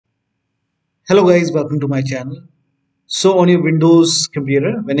Hello guys, welcome to my channel. So on your Windows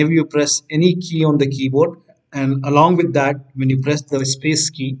computer, whenever you press any key on the keyboard and along with that, when you press the space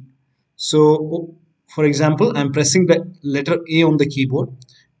key, so for example, I'm pressing the letter A on the keyboard,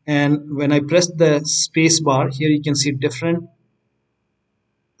 and when I press the space bar, here you can see different,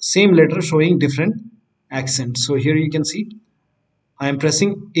 same letter showing different accents. So here you can see I'm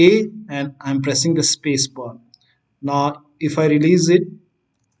pressing A and I'm pressing the space bar. Now if I release it,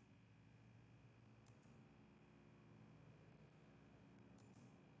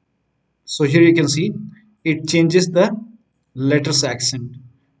 so here you can see it changes the letters accent.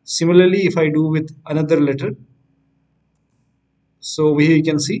 Similarly, if I do with another letter, so here you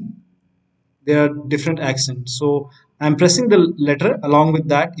can see there are different accents. So I'm pressing the letter along with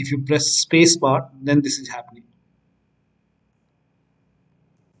that. If you press space bar, then this is happening.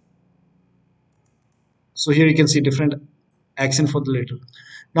 So here you can see different accent for the letter.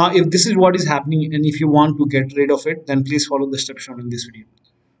 Now, if this is what is happening and if you want to get rid of it, then please follow the steps shown in this video.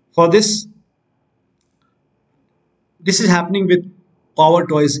 For this is happening with power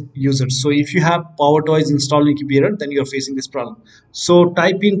toys users. So if you have power toys installed in computer, then you're facing this problem. So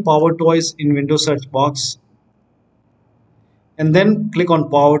type in power toys in Windows search box and then click on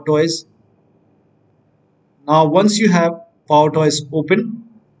power toys. Now once you have power toys open,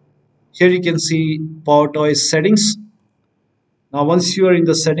 here you can see power toys settings. Now once you are in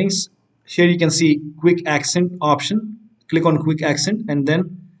the settings, here you can see quick accent option. Click on quick accent and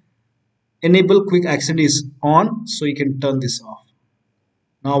then enable quick accent is on, so you can turn this off.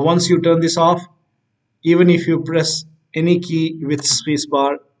 Now once you turn this off, even if you press any key with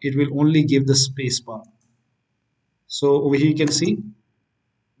spacebar, it will only give the spacebar. So over here you can see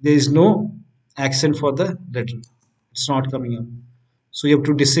there is no accent for the letter. It's not coming up. So you have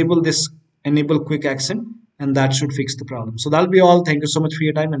to disable this enable quick accent and that should fix the problem. So that'll be all. Thank you so much for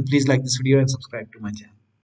your time and please like this video and subscribe to my channel.